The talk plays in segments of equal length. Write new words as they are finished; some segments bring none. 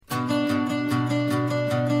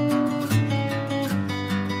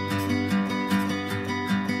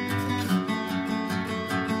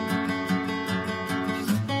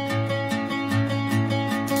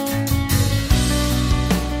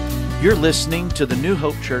You're listening to the New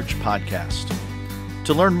Hope Church podcast.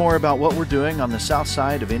 To learn more about what we're doing on the south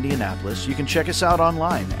side of Indianapolis, you can check us out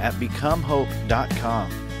online at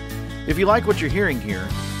becomehope.com. If you like what you're hearing here,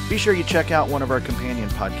 be sure you check out one of our companion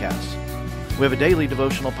podcasts. We have a daily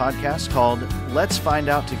devotional podcast called Let's Find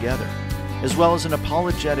Out Together, as well as an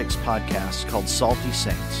apologetics podcast called Salty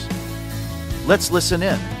Saints. Let's listen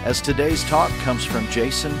in as today's talk comes from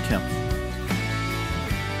Jason Kemp.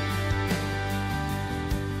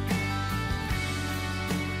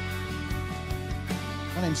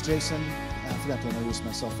 My name's Jason. I forgot to introduce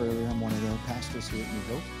myself earlier. I'm one of the pastors here at New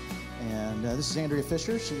Hope. And this is Andrea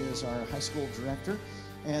Fisher. She is our high school director.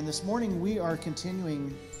 And this morning we are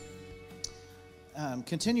continuing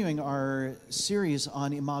our series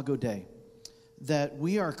on Imago Dei, that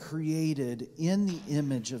we are created in the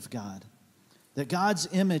image of God, that God's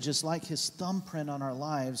image is like his thumbprint on our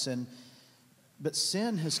lives, but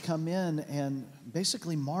sin has come in and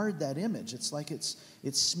basically marred that image. It's like it's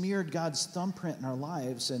smeared God's thumbprint in our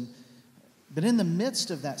lives, but in the midst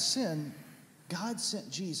of that sin, God sent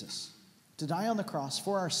Jesus to die on the cross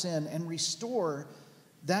for our sin and restore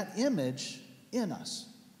that image in us,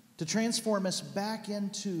 to transform us back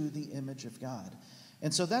into the image of God.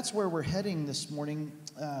 And so that's where we're heading this morning.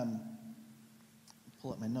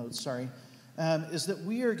 Pull up my notes, sorry. Is that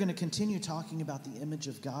we are going to continue talking about the image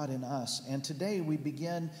of God in us. And today we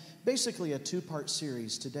begin basically a two-part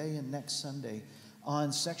series, today and next Sunday,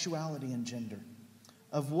 on sexuality and gender,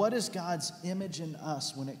 of what is God's image in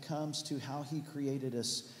us when it comes to how he created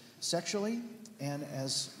us sexually and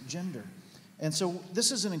as gender. And so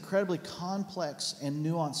this is an incredibly complex and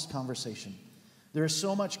nuanced conversation. There is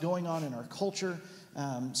so much going on in our culture.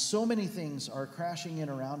 So many things are crashing in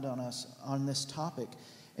around on us on this topic.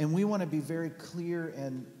 And we want to be very clear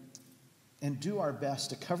and do our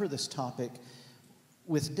best to cover this topic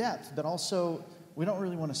with depth, but also we don't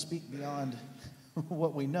really want to speak beyond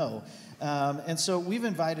what we know. And so we've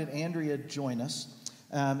invited Andrea to join us.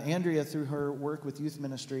 Andrea, through her work with youth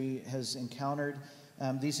ministry, has encountered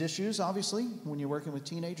these issues, obviously, when you're working with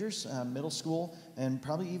teenagers, middle school, and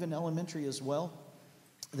probably even elementary as well,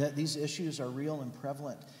 that these issues are real and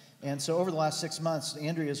prevalent. And so over the last 6 months,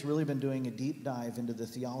 Andrea has really been doing a deep dive into the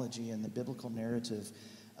theology and the biblical narrative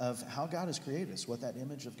of how God has created us, what that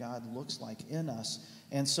image of God looks like in us.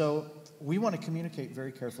 And so we want to communicate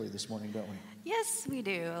very carefully this morning, don't we? Yes, we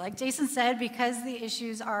do. Like Jason said, because the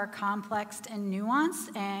issues are complex and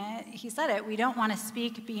nuanced, and he said it, we don't want to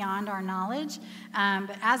speak beyond our knowledge.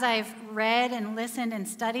 But as I've read and listened and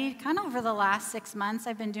studied, kind of over the last 6 months,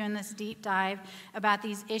 I've been doing this deep dive about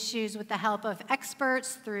these issues with the help of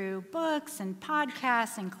experts through books and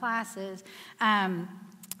podcasts and classes.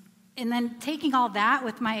 And then taking all that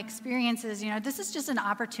with my experiences, this is just an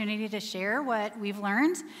opportunity to share what we've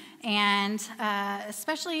learned, and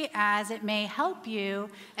especially as it may help you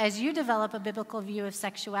as you develop a biblical view of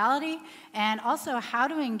sexuality, and also how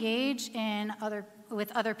to engage with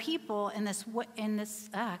other people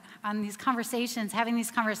on these conversations, having these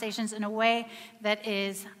conversations in a way that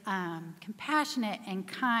is compassionate and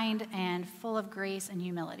kind and full of grace and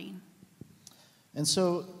humility. And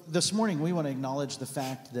so this morning we want to acknowledge the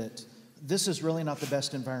fact that this is really not the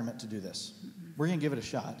best environment to do this. We're going to give it a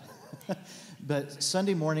shot. But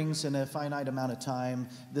Sunday mornings in a finite amount of time,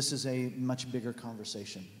 this is a much bigger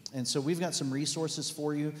conversation. And so we've got some resources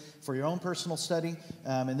for you for your own personal study.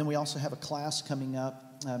 And then we also have a class coming up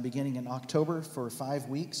beginning in October for 5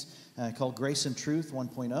 weeks called Grace and Truth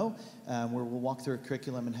 1.0, where we'll walk through a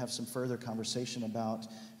curriculum and have some further conversation about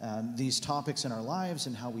these topics in our lives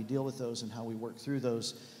and how we deal with those and how we work through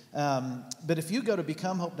those. But if you go to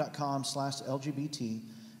becomehope.com/LGBT,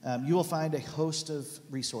 you will find a host of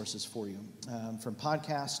resources for you, from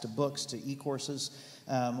podcasts to books to e-courses,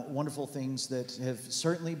 wonderful things that have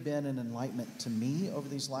certainly been an enlightenment to me over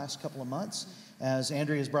these last couple of months, as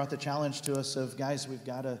Andrea has brought the challenge to us of, guys, we've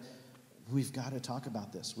got to talk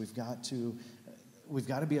about this. We've got to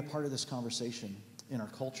be a part of this conversation in our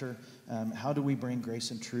culture. How do we bring grace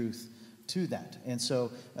and truth to that? And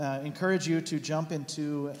so encourage you to jump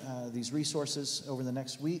into these resources over the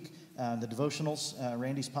next week. The devotionals,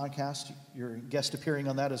 Randy's podcast, your guest appearing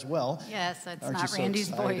on that as well. Yes, it's Aren't not you Randy's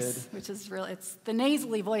so voice, which is real. It's the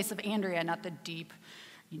nasally voice of Andrea, not the deep,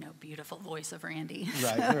 beautiful voice of Randy.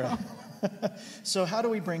 Right. So how do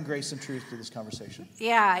we bring grace and truth to this conversation?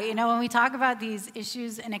 Yeah, when we talk about these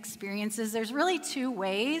issues and experiences, there's really two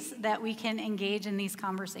ways that we can engage in these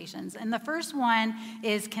conversations. And the first one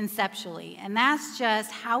is conceptually, and that's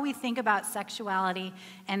just how we think about sexuality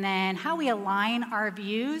and then how we align our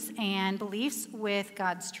views and beliefs with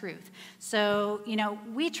God's truth. So,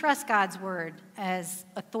 we trust God's word as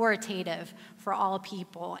authoritative for all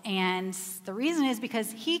people. And the reason is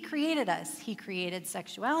because he created us. He created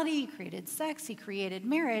sexuality, he created sex, he created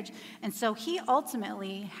marriage. And so he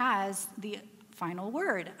ultimately has the final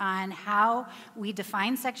word on how we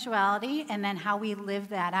define sexuality and then how we live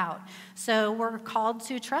that out. So we're called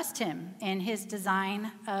to trust him in his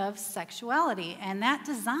design of sexuality. And that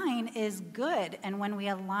design is good. And when we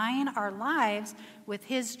align our lives with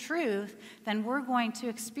his truth, then we're going to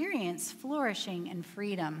experience flourishing and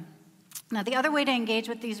freedom. Now, the other way to engage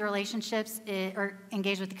with these relationships or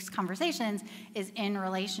engage with these conversations is in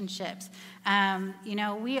relationships.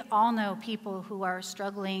 We all know people who are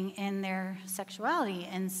struggling in their sexuality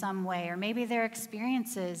in some way, or maybe their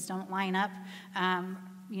experiences don't line up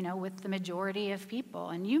with the majority of people,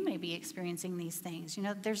 and you may be experiencing these things.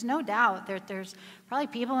 There's no doubt there's probably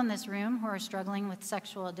people in this room who are struggling with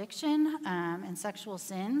sexual addiction and sexual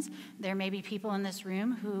sins. There may be people in this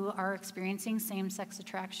room who are experiencing same-sex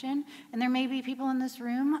attraction, and there may be people in this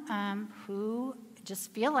room who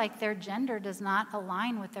just feel like their gender does not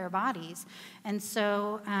align with their bodies. And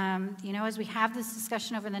so, as we have this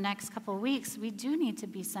discussion over the next couple of weeks, we do need to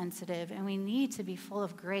be sensitive, and we need to be full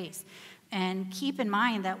of grace. And keep in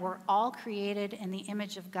mind that we're all created in the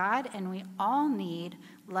image of God, and we all need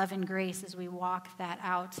love and grace as we walk that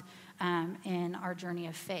out in our journey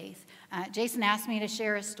of faith. Jason asked me to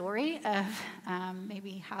share a story of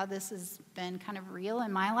maybe how this has been kind of real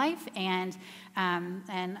in my life, and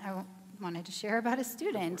I wanted to share about a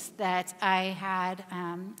student that I had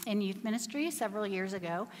in youth ministry several years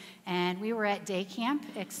ago, and we were at day camp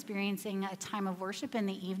experiencing a time of worship in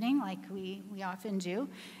the evening like we often do,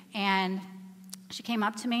 and she came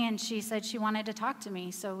up to me and she said she wanted to talk to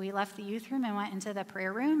me. So we left the youth room and went into the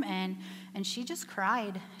prayer room, and she just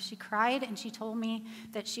cried. She cried, and she told me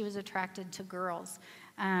that she was attracted to girls.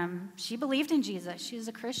 She believed in Jesus. She was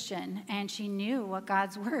a Christian, and she knew what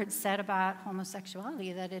God's word said about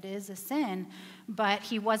homosexuality, that it is a sin, but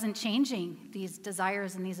he wasn't changing these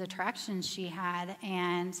desires and these attractions she had,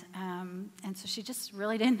 and so she just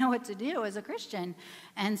really didn't know what to do as a Christian.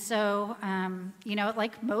 And so,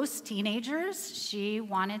 like most teenagers, she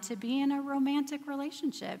wanted to be in a romantic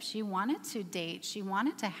relationship. She wanted to date. She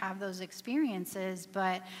wanted to have those experiences,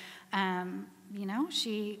 but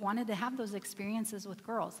she wanted to have those experiences with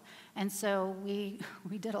girls. And so we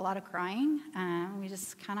did a lot of crying. We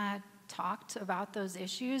just kind of talked about those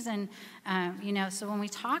issues. And, so when we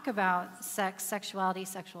talk about sex, sexuality,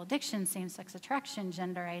 sexual addiction, same-sex attraction,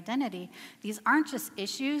 gender identity, these aren't just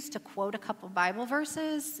issues to quote a couple Bible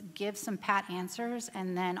verses, give some pat answers,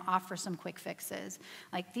 and then offer some quick fixes.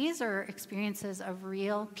 Like, these are experiences of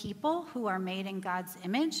real people who are made in God's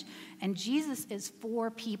image, and Jesus is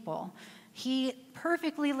for people. He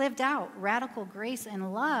perfectly lived out radical grace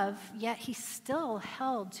and love, yet he still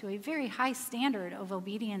held to a very high standard of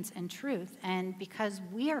obedience and truth. And because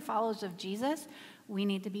we are followers of Jesus, we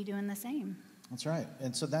need to be doing the same. That's right.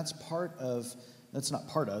 And so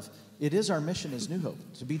it is our mission as New Hope,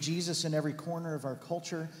 to be Jesus in every corner of our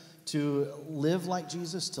culture, to live like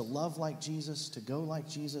Jesus, to love like Jesus, to go like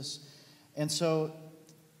Jesus. And so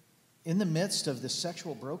in the midst of this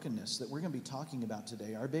sexual brokenness that we're going to be talking about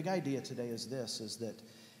today, our big idea today is that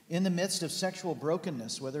in the midst of sexual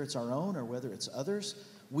brokenness, whether it's our own or whether it's others,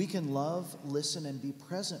 we can love, listen, and be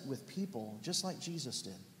present with people just like Jesus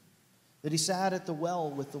did. That he sat at the well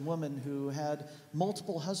with the woman who had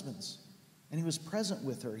multiple husbands, and he was present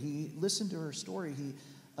with her. He listened to her story. He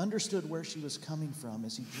understood where she was coming from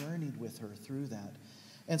as he journeyed with her through that.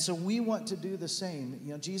 And so we want to do the same.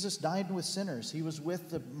 Jesus died with sinners. He was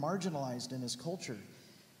with the marginalized in his culture.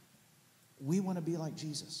 We want to be like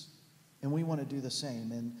Jesus, and we want to do the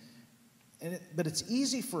same. But it's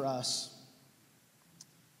easy for us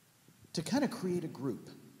to kind of create a group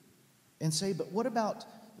and say, but what about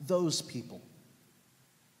those people?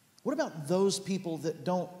 What about those people that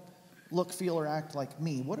don't look, feel, or act like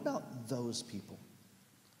me? What about those people?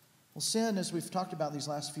 Well, sin, as we've talked about these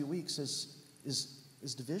last few weeks, is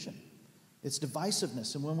division. It's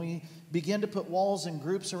divisiveness. And when we begin to put walls and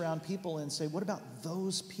groups around people and say, what about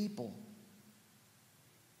those people?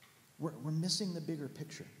 We're missing the bigger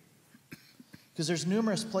picture. Because there's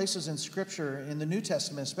numerous places in Scripture, in the New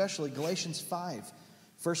Testament especially, Galatians 5,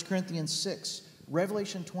 1 Corinthians 6,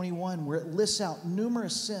 Revelation 21, where it lists out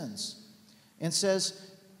numerous sins and says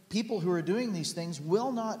people who are doing these things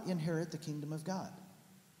will not inherit the kingdom of God.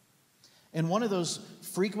 And one of those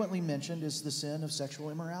frequently mentioned is the sin of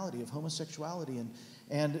sexual immorality, of homosexuality,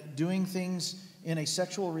 and doing things in a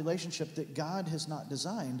sexual relationship that God has not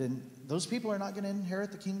designed. And those people are not going to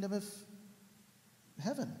inherit the kingdom of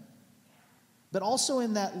heaven. But also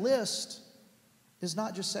in that list is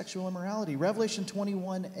not just sexual immorality. Revelation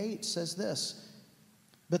 21:8 says this,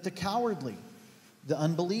 but the cowardly, the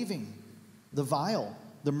unbelieving, the vile,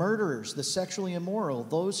 the murderers, the sexually immoral,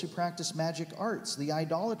 those who practice magic arts, the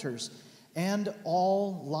idolaters, and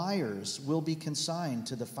all liars will be consigned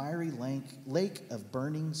to the fiery lake of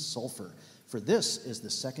burning sulfur. For this is the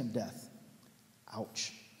second death.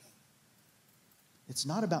 Ouch. It's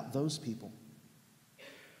not about those people.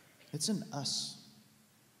 It's an us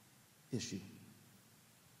issue.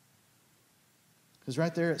 Because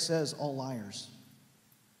right there it says all liars.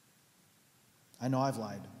 I know I've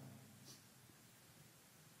lied.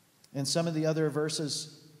 And some of the other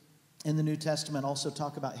verses in the New Testament also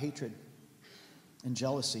talk about hatred and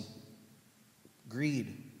jealousy,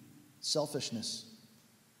 greed, selfishness,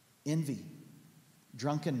 envy,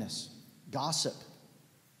 drunkenness, gossip,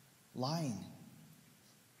 lying.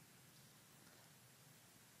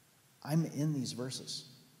 I'm in these verses.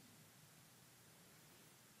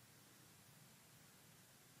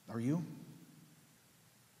 Are you?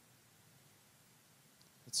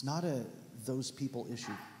 It's not a those people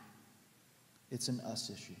issue. It's an us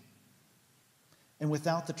issue. And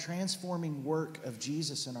without the transforming work of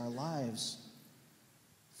Jesus in our lives,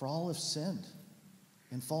 for all have sinned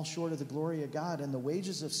and fall short of the glory of God, and the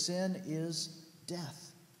wages of sin is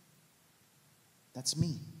death. That's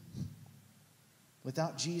me.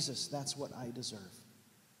 Without Jesus, that's what I deserve.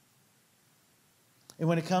 And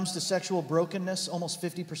when it comes to sexual brokenness, almost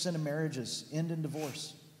 50% of marriages end in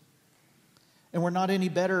divorce. And we're not any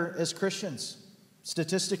better as Christians.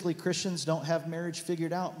 Statistically, Christians don't have marriage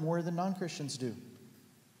figured out more than non-Christians do.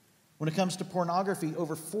 When it comes to pornography,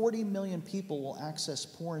 over 40 million people will access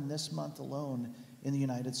porn this month alone in the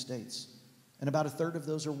United States. And about a third of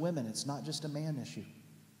those are women. It's not just a man issue.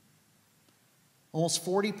 Almost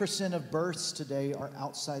 40% of births today are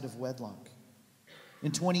outside of wedlock.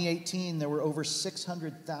 In 2018, there were over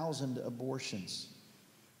 600,000 abortions.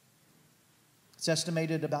 It's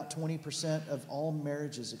estimated about 20% of all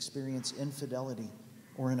marriages experience infidelity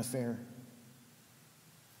or an affair.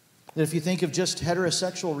 That if you think of just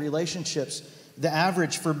heterosexual relationships, the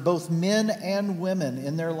average for both men and women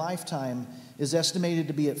in their lifetime is estimated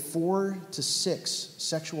to be at 4 to 6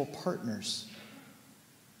 sexual partners.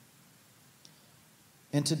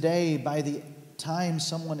 And today, by the time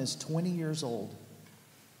someone is 20 years old,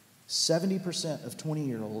 70% of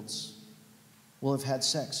 20-year-olds will have had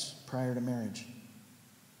sex prior to marriage.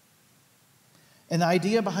 And the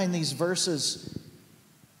idea behind these verses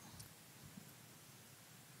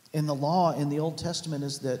in the law in the Old Testament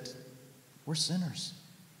is that we're sinners.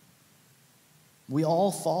 We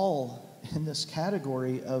all fall in this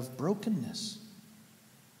category of brokenness.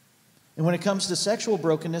 And when it comes to sexual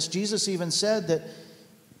brokenness, Jesus even said that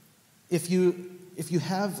if you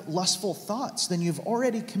have lustful thoughts, then you've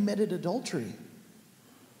already committed adultery.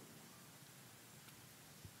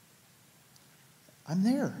 I'm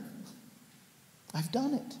there. I've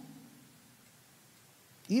done it.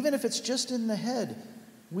 Even if it's just in the head,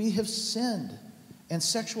 we have sinned, and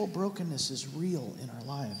sexual brokenness is real in our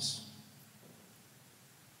lives.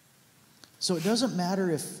 So it doesn't matter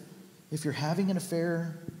if you're having an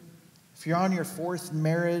affair, if you're on your 4th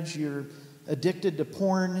marriage, you're addicted to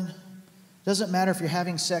porn. It doesn't matter if you're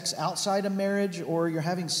having sex outside of marriage or you're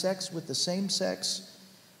having sex with the same sex.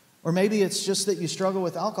 Or maybe it's just that you struggle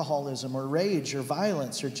with alcoholism or rage or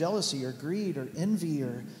violence or jealousy or greed or envy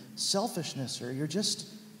or selfishness, or you're just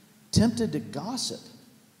tempted to gossip.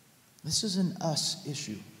 This is an us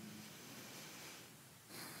issue.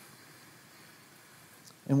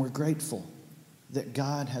 And we're grateful that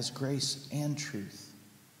God has grace and truth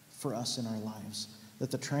for us in our lives,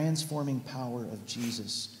 that the transforming power of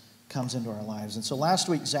Jesus comes into our lives. And so last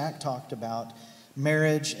week, Zach talked about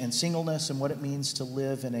marriage and singleness and what it means to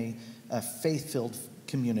live in a faith-filled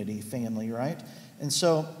community, family, right? And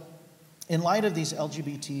so in light of these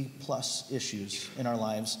LGBT plus issues in our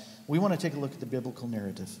lives, we want to take a look at the biblical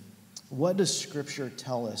narrative. What does Scripture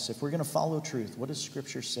tell us? If we're going to follow truth, what does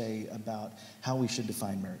Scripture say about how we should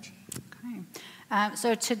define marriage? Okay.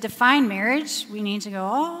 So to define marriage, we need to go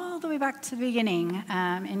all the way back to the beginning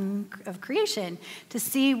of creation to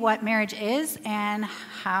see what marriage is and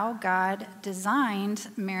how God designed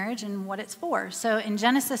marriage and what it's for. So in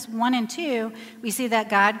Genesis 1 and 2, we see that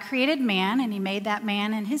God created man, and he made that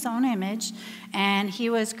man in his own image, and he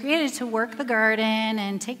was created to work the garden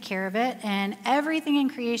and take care of it, and everything in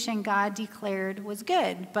creation God declared was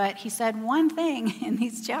good. But he said one thing in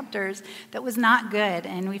these chapters that was not good,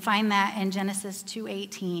 and we find that in Genesis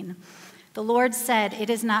 2:18. The Lord said, "It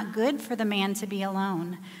is not good for the man to be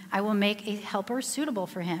alone. I will make a helper suitable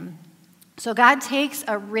for him." So God takes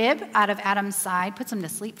a rib out of Adam's side, puts him to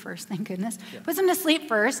sleep first, thank goodness. Yeah. Puts him to sleep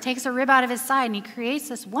first, takes a rib out of his side, and he creates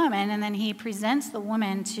this woman, and then he presents the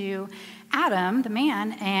woman to Adam, the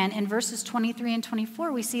man. And in verses 23 and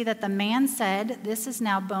 24, we see that the man said, "This is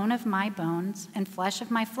now bone of my bones and flesh of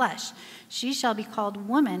my flesh. She shall be called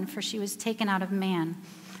woman, for she was taken out of man.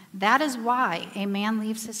 That is why a man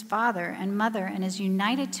leaves his father and mother and is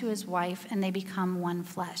united to his wife, and they become one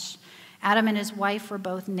flesh." Adam and his wife were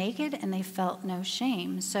both naked, and they felt no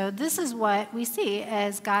shame. So this is what we see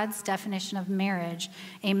as God's definition of marriage.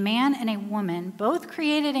 A man and a woman, both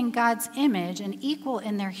created in God's image and equal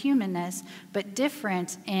in their humanness, but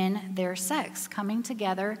different in their sex, coming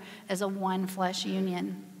together as a one flesh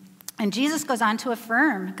union. And Jesus goes on to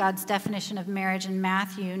affirm God's definition of marriage in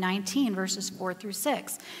Matthew 19, verses 4 through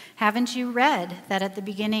 6. "Haven't you read that at the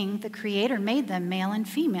beginning the Creator made them male and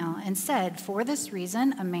female and said, 'For this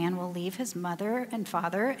reason a man will leave his mother and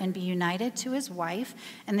father and be united to his wife,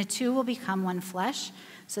 and the two will become one flesh?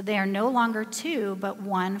 So they are no longer two, but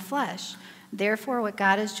one flesh. Therefore, what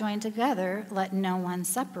God has joined together, let no one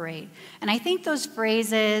separate.'" And I think those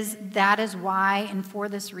phrases, "that is why," and "for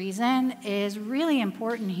this reason," is really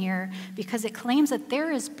important here because it claims that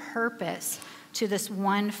there is purpose to this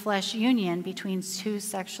one flesh union between two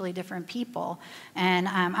sexually different people. And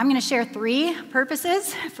I'm going to share 3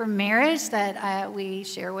 purposes for marriage that we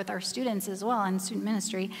share with our students as well in student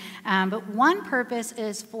ministry. But one purpose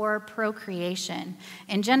is for procreation.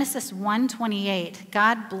 In Genesis 1:28,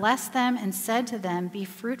 God blessed them and said to them, "Be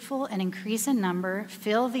fruitful and increase in number,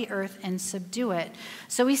 fill the earth and subdue it."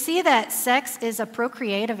 So we see that sex is a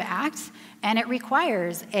procreative act, and it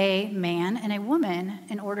requires a man and a woman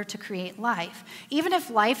in order to create life. Even if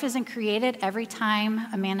life isn't created every time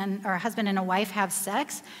a man or a husband and a wife have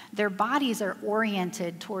sex, their bodies are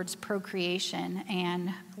oriented towards procreation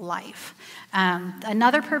and life.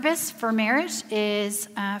 Another purpose for marriage is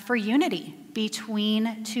for unity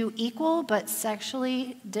between two equal but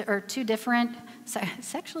sexually different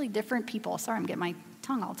people. Sorry, I'm getting my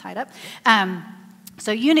tongue all tied up.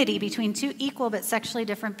 So unity between two equal but sexually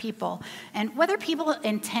different people. And whether people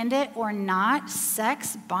intend it or not,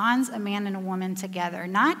 sex bonds a man and a woman together,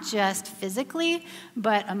 not just physically,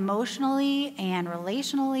 but emotionally and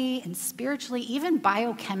relationally and spiritually, even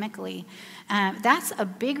biochemically. That's a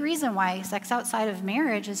big reason why sex outside of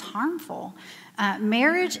marriage is harmful.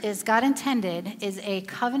 Marriage, as God intended, is a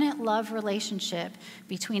covenant love relationship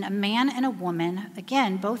between a man and a woman,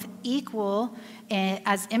 again, both equal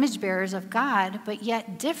as image bearers of God, but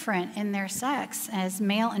yet different in their sex as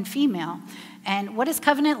male and female. And what is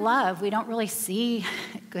covenant love? We don't really see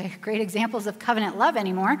great examples of covenant love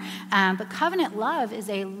anymore, but covenant love is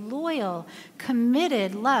a loyal,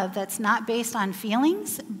 committed love that's not based on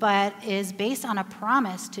feelings, but is based on a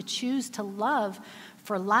promise to choose to love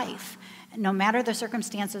for life, no matter the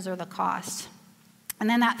circumstances or the cost. And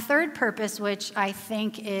then that third purpose, which I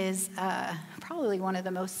think is probably one of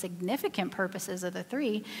the most significant purposes of the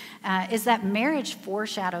 3, is that marriage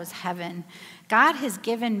foreshadows heaven. God has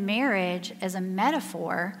given marriage as a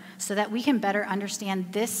metaphor so that we can better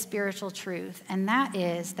understand this spiritual truth, and that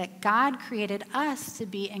is that God created us to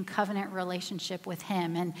be in covenant relationship with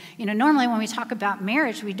Him. And, normally when we talk about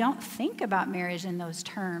marriage, we don't think about marriage in those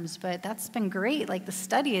terms, but that's been great. Like the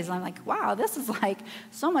studies, I'm like, wow, this is like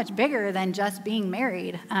so much bigger than just being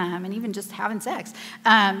married and even just having sex.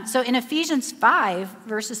 So in Ephesians 5,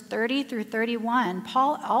 verses 30 through 31,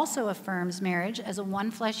 Paul also affirms marriage as a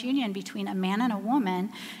one flesh union between a man and a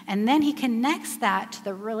woman, and then he connects that to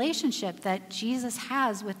the relationship that Jesus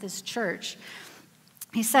has with his church.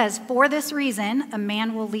 He says, "For this reason, a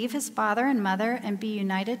man will leave his father and mother and be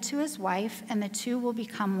united to his wife, and the two will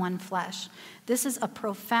become one flesh." This is a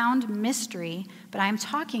profound mystery, but I'm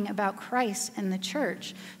talking about Christ and the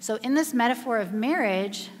church. So in this metaphor of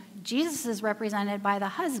marriage, Jesus is represented by the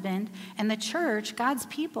husband, and the church, God's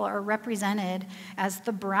people, are represented as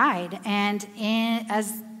the bride. And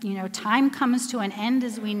as time comes to an end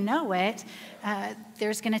as we know it,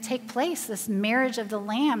 there's going to take place this marriage of the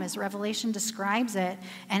Lamb, as Revelation describes it,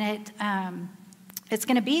 and it's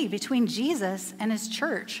going to be between Jesus and his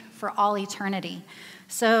church for all eternity.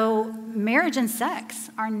 So marriage and sex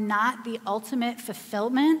are not the ultimate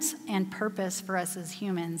fulfillment and purpose for us as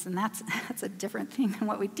humans, and that's a different thing than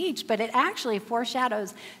what we teach, but it actually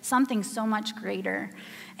foreshadows something so much greater.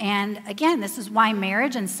 And again, this is why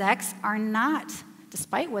marriage and sex are not,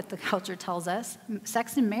 despite what the culture tells us,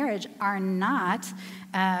 sex and marriage are not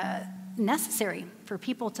necessary for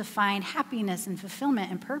people to find happiness and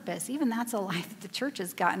fulfillment and purpose. Even that's a lie that the church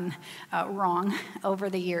has gotten wrong over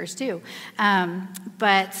the years too.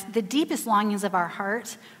 But the deepest longings of our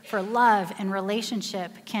heart for love and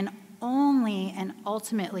relationship can only and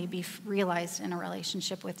ultimately be realized in a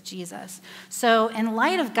relationship with Jesus. So in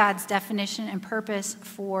light of God's definition and purpose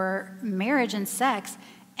for marriage and sex,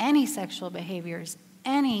 any sexual behaviors,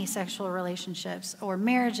 any sexual relationships or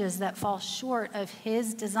marriages that fall short of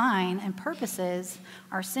his design and purposes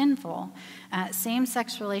are sinful.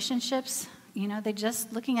 Same-sex relationships, they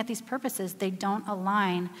just, looking at these purposes, they don't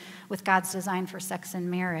align with God's design for sex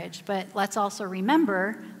and marriage. But let's also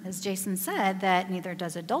remember, as Jason said, that neither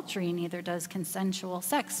does adultery, neither does consensual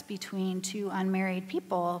sex between two unmarried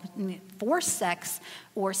people, forced sex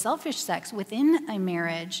or selfish sex within a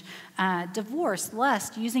marriage, divorce,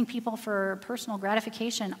 lust, using people for personal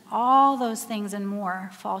gratification, all those things and more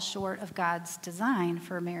fall short of God's design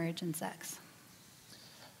for marriage and sex.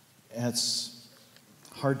 It's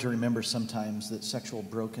hard to remember sometimes that sexual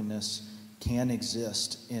brokenness can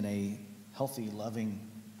exist in a healthy, loving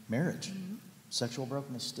marriage. Mm-hmm. Sexual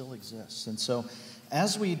brokenness still exists. And so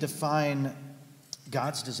as we define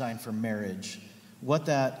God's design for marriage, what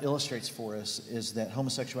that illustrates for us is that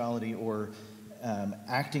homosexuality or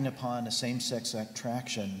acting upon a same-sex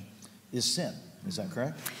attraction is sin. Is that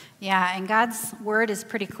correct? Yeah, and God's word is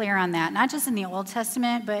pretty clear on that, not just in the Old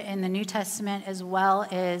Testament, but in the New Testament, as well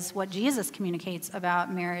as what Jesus communicates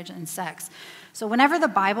about marriage and sex. So whenever the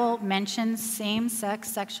Bible mentions same-sex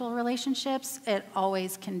sexual relationships, it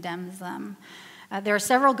always condemns them. There are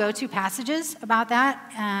several go-to passages about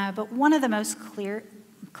that, but one of the most clear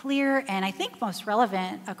and I think most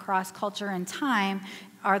relevant across culture and time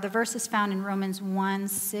are the verses found in Romans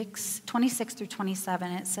 1:26 through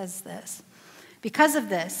 27. It says this: "Because of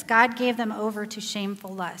this, God gave them over to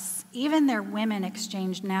shameful lusts. Even their women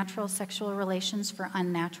exchanged natural sexual relations for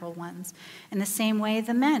unnatural ones. In the same way,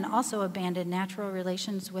 the men also abandoned natural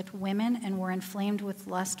relations with women and were inflamed with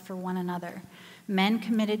lust for one another. Men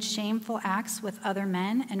committed shameful acts with other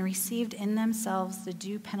men and received in themselves the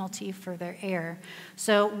due penalty for their error."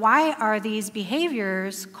 So why are these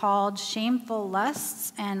behaviors called shameful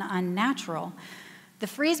lusts and unnatural? The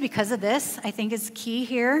phrase "because of this," I think, is key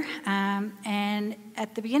here. And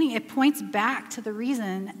at the beginning, it points back to the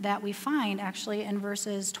reason that we find actually in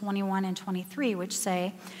verses 21 and 23, which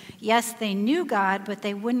say, "Yes, they knew God, but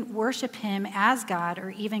they wouldn't worship him as God or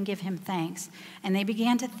even give him thanks. And they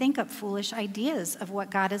began to think up foolish ideas of what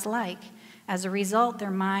God is like. As a result, their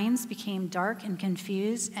minds became dark and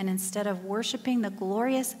confused, and instead of worshiping the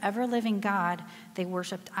glorious, ever-living God, they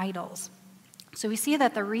worshiped idols." So we see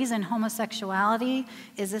that the reason homosexuality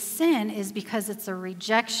is a sin is because it's a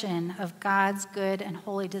rejection of God's good and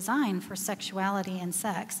holy design for sexuality and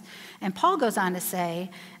sex. And Paul goes on to say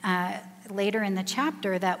later in the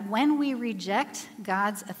chapter that when we reject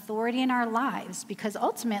God's authority in our lives, because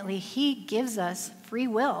ultimately he gives us free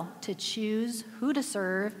will to choose who to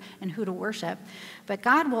serve and who to worship, but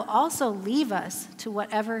God will also leave us to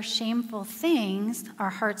whatever shameful things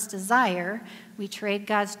our hearts desire. We trade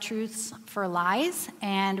God's truths for lies,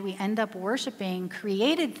 and we end up worshiping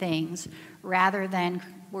created things rather than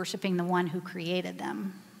worshiping the one who created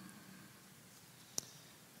them.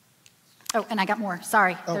 Oh, and I got more.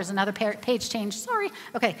 Sorry. Oh. There's another page change. Sorry.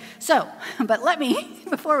 Okay. So, but let me,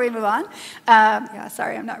 before we move on,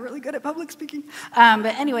 sorry, I'm not really good at public speaking.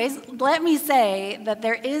 But anyways, let me say that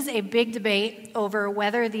there is a big debate over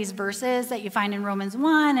whether these verses that you find in Romans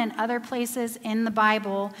 1 and other places in the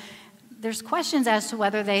Bible, there's questions as to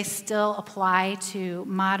whether they still apply to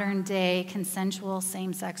modern day consensual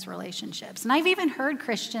same-sex relationships. And I've even heard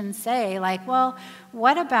Christians say, like, well,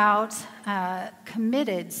 what about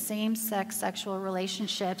committed same-sex sexual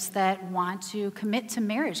relationships that want to commit to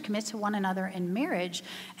marriage, commit to one another in marriage?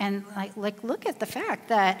 And like look at the fact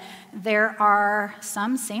that there are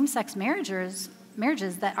some same-sex marriages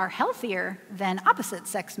that are healthier than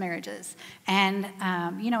opposite-sex marriages. And,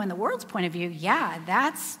 in the world's point of view, yeah,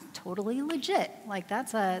 that's totally legit. Like,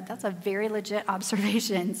 that's a very legit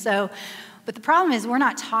observation. So, but the problem is we're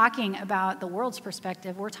not talking about the world's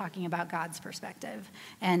perspective. We're talking about God's perspective.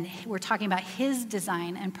 And we're talking about his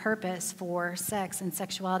design and purpose for sex and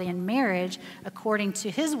sexuality and marriage according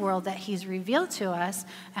to his world that he's revealed to us,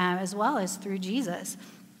 as well as through Jesus.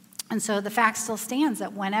 And so the fact still stands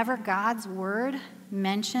that whenever God's word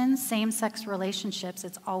mentions same-sex relationships,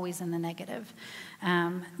 it's always in the negative.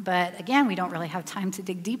 But again, we don't really have time to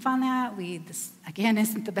dig deep on that. This again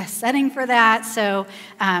isn't the best setting for that. So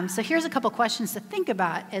here's a couple questions to think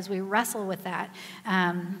about as we wrestle with that,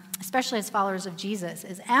 especially as followers of Jesus,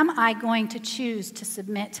 is am I going to choose to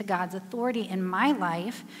submit to God's authority in my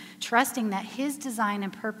life, trusting that his design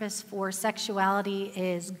and purpose for sexuality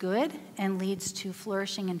is good and leads to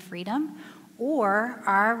flourishing and freedom? Or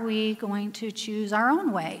are we going to choose our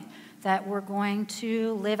own way that we're going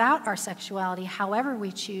to live out our sexuality however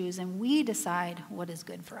we choose, and we decide what is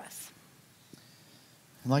good for us.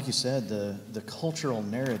 And like you said, the cultural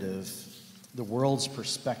narrative, the world's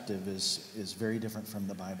perspective is very different from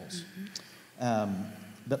the Bible's.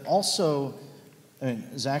 But also, I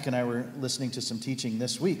mean, Zach and I were listening to some teaching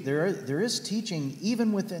this week. There is teaching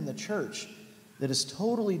even within the church that is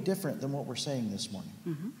totally different than what we're saying this morning.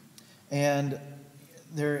 And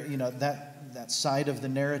there, that side of the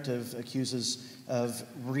narrative accuses of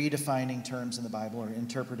redefining terms in the Bible or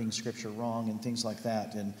interpreting Scripture wrong and things like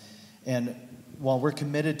that. And while we're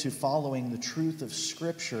committed to following the truth of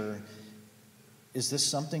Scripture, is this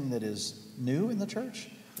something that is new in the church?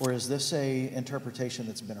 Or is this a interpretation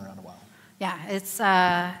that's been around a while? Yeah, it's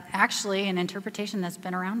actually an interpretation that's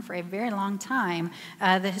been around for a very long time.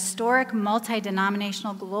 The historic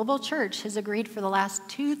multi-denominational global church has agreed for the last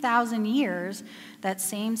 2,000 years that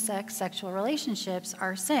same-sex sexual relationships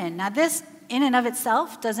are sin. Now, this in and of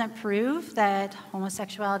itself doesn't prove that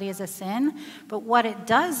homosexuality is a sin, but what it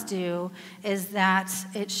does do is that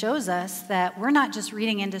it shows us that we're not just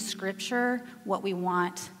reading into Scripture what we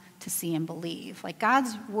want to see and believe. Like,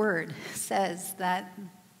 God's Word says that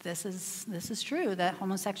this is true, that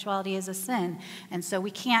homosexuality is a sin. And so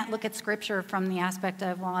we can't look at Scripture from the aspect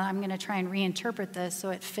of, well, I'm going to try and reinterpret this so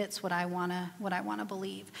it fits what I want to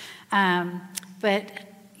believe. But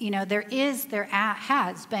there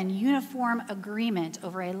has been uniform agreement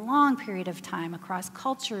over a long period of time across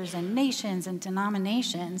cultures and nations and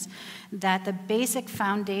denominations that the basic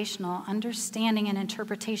foundational understanding and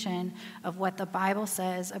interpretation of what the Bible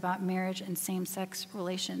says about marriage and same-sex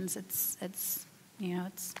relations,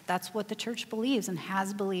 that's what the church believes and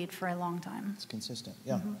has believed for a long time. It's consistent,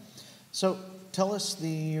 yeah. So tell us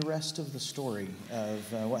the rest of the story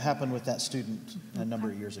of what happened with that student a number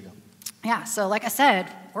of years ago. Yeah, so like I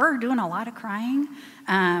said, we're doing a lot of crying,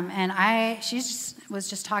 and she was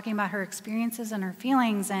just talking about her experiences and her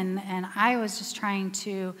feelings, and I was just trying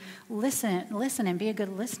to listen and be a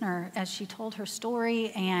good listener as she told her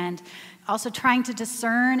story, and also trying to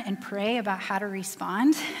discern and pray about how to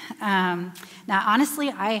respond. Now, honestly,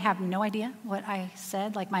 I have no idea what I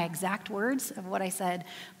said, like my exact words of what I said,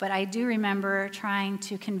 but I do remember trying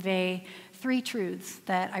to convey 3 truths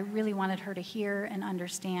that I really wanted her to hear and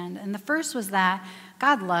understand. And the first was that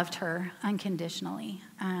God loved her unconditionally,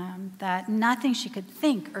 that nothing she could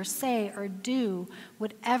think or say or do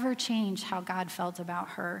would ever change how God felt about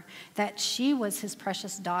her, that she was his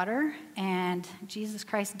precious daughter, and Jesus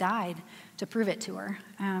Christ died to prove it to her.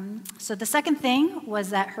 So the second thing was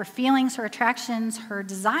that her feelings, her attractions, her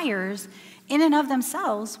desires, in and of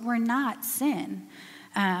themselves, were not sin.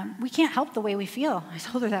 We can't help the way we feel. I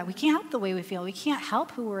told her that. We can't help the way we feel. We can't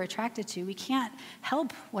help who we're attracted to. We can't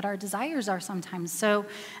help what our desires are sometimes. So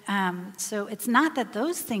it's not that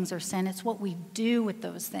those things are sin. It's what we do with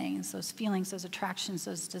those things, those feelings, those attractions,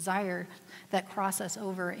 those desires that cross us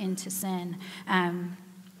over into sin.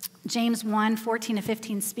 James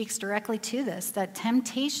 1:14-15 speaks directly to this, that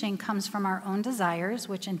temptation comes from our own desires,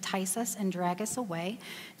 which entice us and drag us away.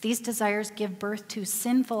 These desires give birth to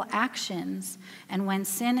sinful actions, and when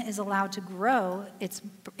sin is allowed to grow,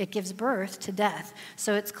 it gives birth to death.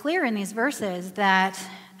 So it's clear in these verses that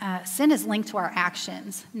sin is linked to our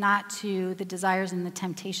actions, not to the desires and the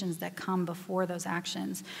temptations that come before those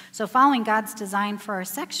actions. So following God's design for our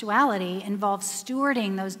sexuality involves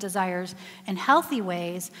stewarding those desires in healthy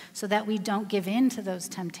ways so that we don't give in to those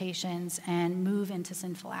temptations and move into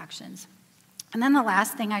sinful actions. And then the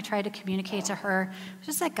last thing I tried to communicate to her was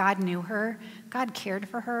just that God knew her, God cared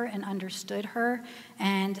for her and understood her,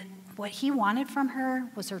 and what he wanted from her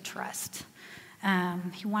was her trust.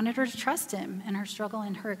 He wanted her to trust him in her struggle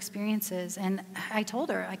and her experiences. And I told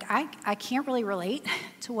her, I can't really relate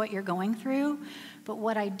to what you're going through, but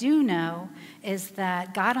what I do know is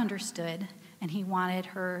that God understood, and he wanted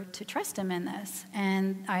her to trust him in this.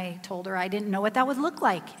 And I told her I didn't know what that would look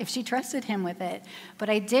like if she trusted him with it.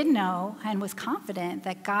 But I did know and was confident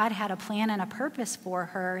that God had a plan and a purpose for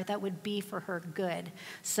her that would be for her good.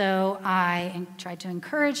 So I tried to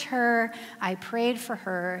encourage her. I prayed for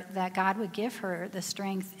her that God would give her the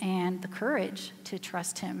strength and the courage to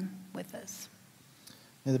trust him with this.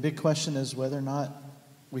 And the big question is whether or not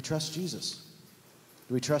we trust Jesus.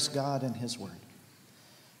 Do we trust God and his word?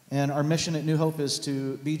 And our mission at New Hope is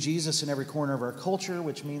to be Jesus in every corner of our culture,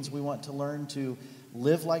 which means we want to learn to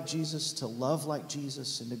live like Jesus, to love like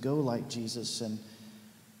Jesus, and to go like Jesus. And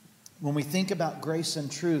when we think about grace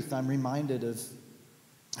and truth, I'm reminded of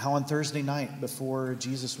how on Thursday night before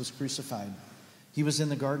Jesus was crucified, he was in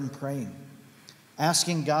the garden praying,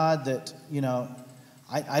 asking God that,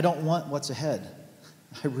 I don't want what's ahead.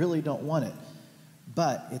 I really don't want it.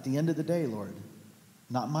 But at the end of the day, Lord,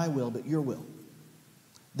 not my will, but your will.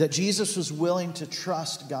 That Jesus was willing to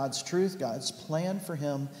trust God's truth, God's plan for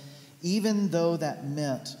him, even though that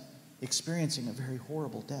meant experiencing a very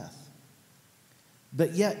horrible death.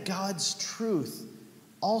 But yet God's truth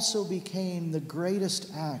also became the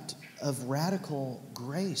greatest act of radical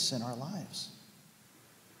grace in our lives.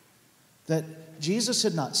 That Jesus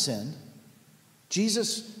had not sinned.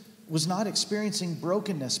 Jesus was not experiencing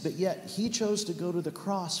brokenness, but yet he chose to go to the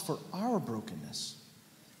cross for our brokenness.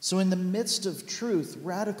 So in the midst of truth,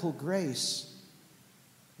 radical grace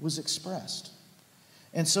was expressed.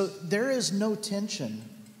 And so there is no tension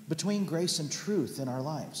between grace and truth in our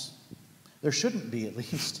lives. There shouldn't be, at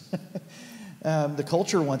least. The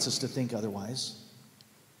culture wants us to think otherwise.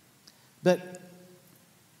 But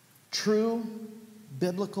true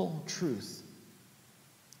biblical truth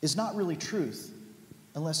is not really truth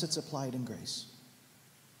unless it's applied in grace.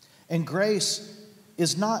 And grace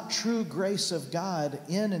is not true grace of God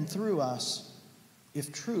in and through us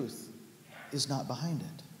if truth is not behind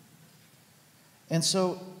it. And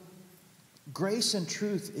so grace and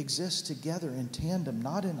truth exist together in tandem,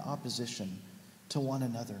 not in opposition to one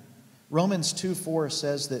another. Romans 2:4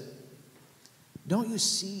 says that, don't you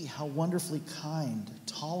see how wonderfully kind,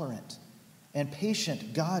 tolerant, and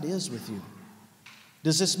patient God is with you?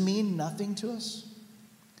 Does this mean nothing to us?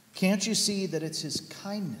 Can't you see that it's his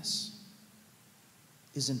kindness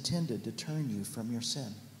is intended to turn you from your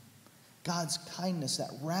sin? God's kindness, that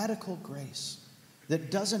radical grace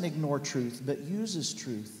that doesn't ignore truth but uses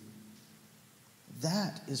truth,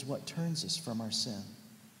 that is what turns us from our sin.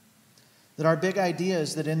 That our big idea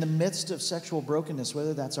is that in the midst of sexual brokenness,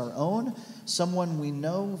 whether that's our own, someone we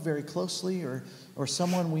know very closely, or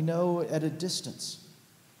someone we know at a distance,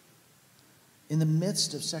 in the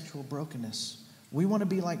midst of sexual brokenness, we want to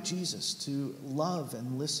be like Jesus, to love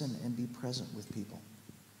and listen and be present with people.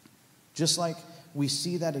 Just like we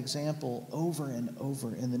see that example over and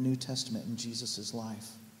over in the New Testament in Jesus' life.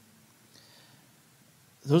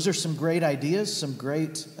 Those are some great ideas, some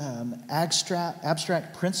great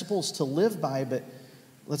abstract principles to live by, but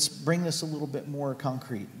let's bring this a little bit more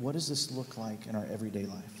concrete. What does this look like in our everyday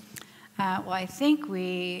life? Well, I think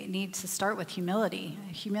we need to start with humility.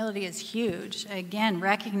 Humility is huge. Again,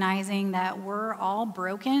 recognizing that we're all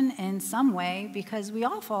broken in some way because we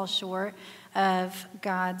all fall short of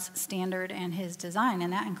God's standard and his design,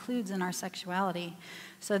 and that includes in our sexuality.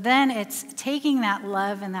 So then it's taking that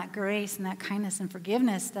love and that grace and that kindness and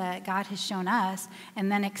forgiveness that God has shown us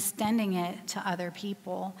and then extending it to other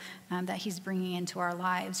people that he's bringing into our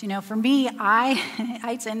lives. You know, for me,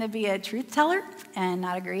 I tend to be a truth teller and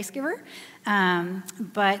not a grace giver.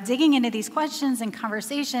 But digging into these questions and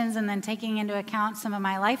conversations and then taking into account some of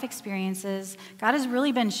my life experiences, God has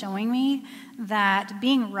really been showing me that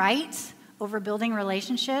being right over building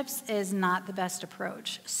relationships is not the best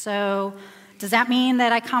approach. So does that mean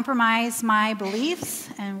that I compromise my beliefs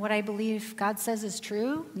and what I believe God says is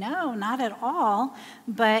true? No, not at all.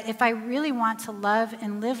 But if I really want to love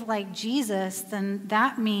and live like Jesus, then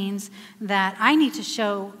that means that I need to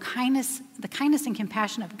show kindness, the kindness and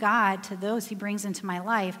compassion of God to those he brings into my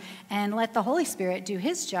life, and let the Holy Spirit do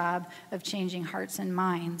his job of changing hearts and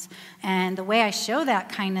minds. And the way I show that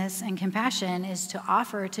kindness and compassion is to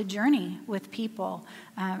offer to journey with people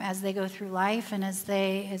as they go through life and as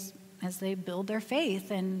they build their faith,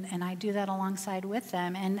 and I do that alongside with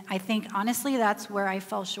them. And I think, honestly, that's where I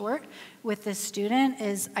fell short with this student,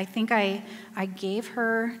 is I think I gave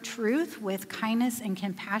her truth with kindness and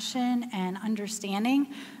compassion and understanding,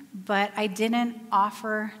 but I didn't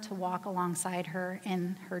offer to walk alongside her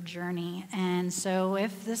in her journey. And so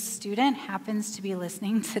if this student happens to be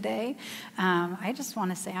listening today, I just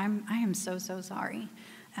want to say I am so sorry.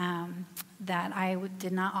 That I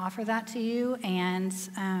did not offer that to you. And,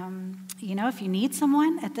 if you need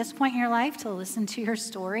someone at this point in your life to listen to your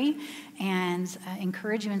story and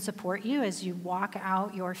encourage you and support you as you walk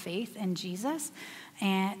out your faith in Jesus,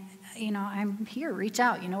 and, I'm here. Reach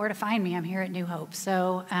out. You know where to find me. I'm here at New Hope.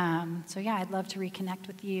 So yeah, I'd love to reconnect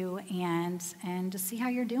with you and to see how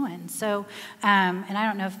you're doing. So, and I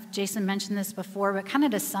don't know if Jason mentioned this before, but kind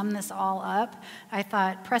of to sum this all up, I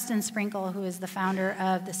thought Preston Sprinkle, who is the founder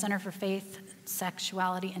of the Center for Faith,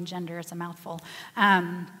 Sexuality, and Gender, it's a mouthful,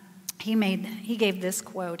 he gave this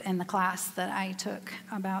quote in the class that I took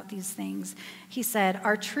about these things. He said,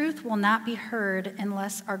 "Our truth will not be heard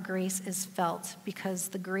unless our grace is felt, because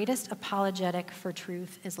the greatest apologetic for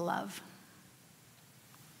truth is love."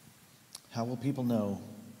 How will people know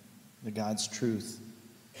that God's truth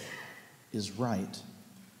is right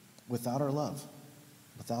without our love,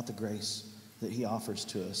 without the grace that he offers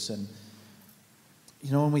to us? And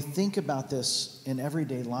You know, when we think about this in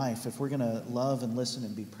everyday life, if we're going to love and listen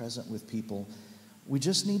and be present with people, we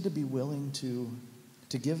just need to be willing to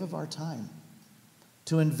give of our time,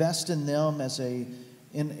 to invest in them as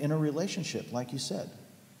in a relationship, like you said.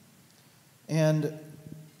 And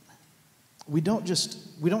we don't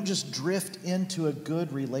just drift into a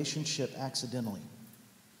good relationship accidentally.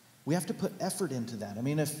 We have to put effort into that. I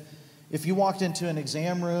mean, if you walked into an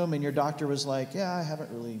exam room and your doctor was like, yeah,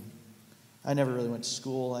 I never really went to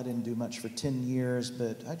school, I didn't do much for 10 years,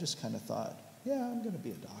 but I just kind of thought, yeah, I'm going to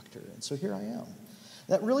be a doctor, and so here I am.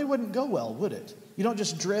 That really wouldn't go well, would it? You don't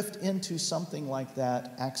just drift into something like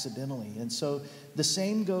that accidentally. And so the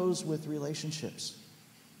same goes with relationships.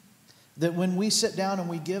 That when we sit down and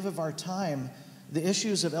we give of our time, the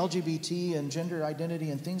issues of LGBT and gender identity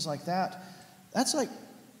and things like that, that's like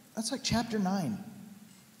chapter 9.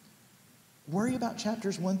 Worry about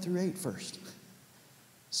chapters 1 through 8 first.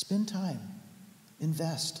 Spend time,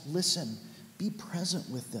 invest, listen, be present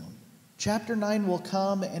with them. Chapter 9 will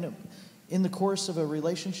come, and in the course of a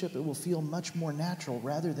relationship, it will feel much more natural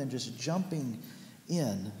rather than just jumping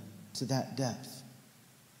in to that depth.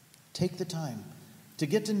 Take the time to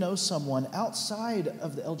get to know someone outside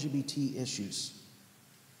of the LGBT issues.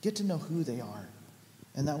 Get to know who they are,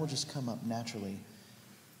 and that will just come up naturally.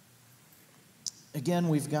 Again,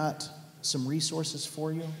 we've got some resources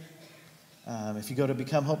for you. If you go to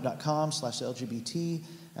becomehope.com/LGBT,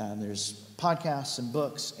 there's podcasts and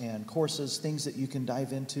books and courses, things that you can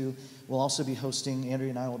dive into. We'll also be Andrea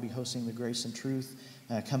and I will be hosting the Grace and Truth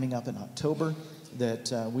coming up in October,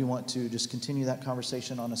 that we want to just continue that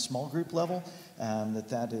conversation on a small group level.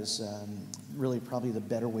 That is really probably the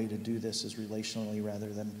better way to do this, is relationally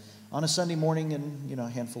rather than on a Sunday morning in a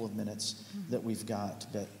handful of minutes that we've got.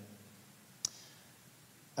 But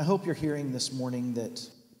I hope you're hearing this morning that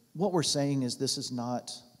what we're saying is this is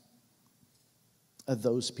not a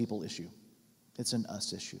those people issue. It's an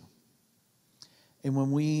us issue. And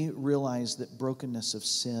when we realize that brokenness of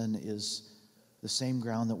sin is the same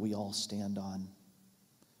ground that we all stand on,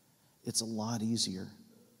 it's a lot easier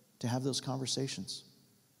to have those conversations.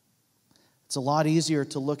 It's a lot easier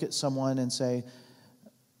to look at someone and say,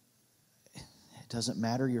 it doesn't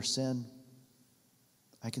matter your sin.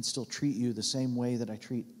 I can still treat you the same way that I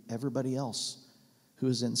treat everybody else who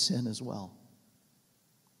is in sin as well.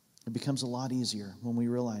 It becomes a lot easier when we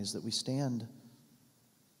realize that we stand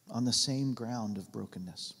on the same ground of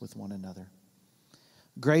brokenness with one another.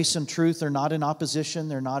 Grace and truth are not in opposition.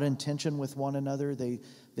 They're not in tension with one another. They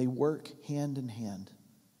work hand in hand.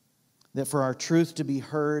 That for our truth to be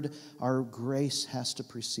heard, our grace has to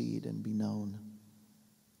precede and be known.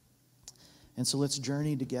 And so let's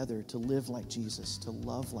journey together to live like Jesus, to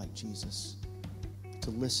love like Jesus, to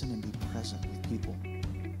listen and be present with people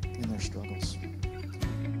in their struggles.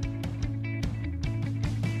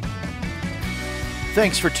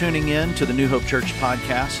 Thanks for tuning in to the New Hope Church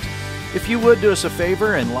podcast. If you would do us a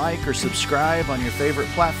favor and like or subscribe on your favorite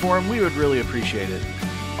platform, we would really appreciate it.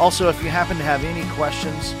 Also, if you happen to have any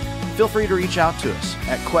questions, feel free to reach out to us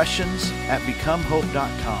at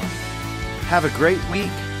questions@becomehope.com. Have a great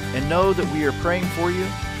week, and know that we are praying for you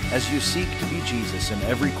as you seek to be Jesus in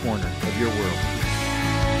every corner of your world.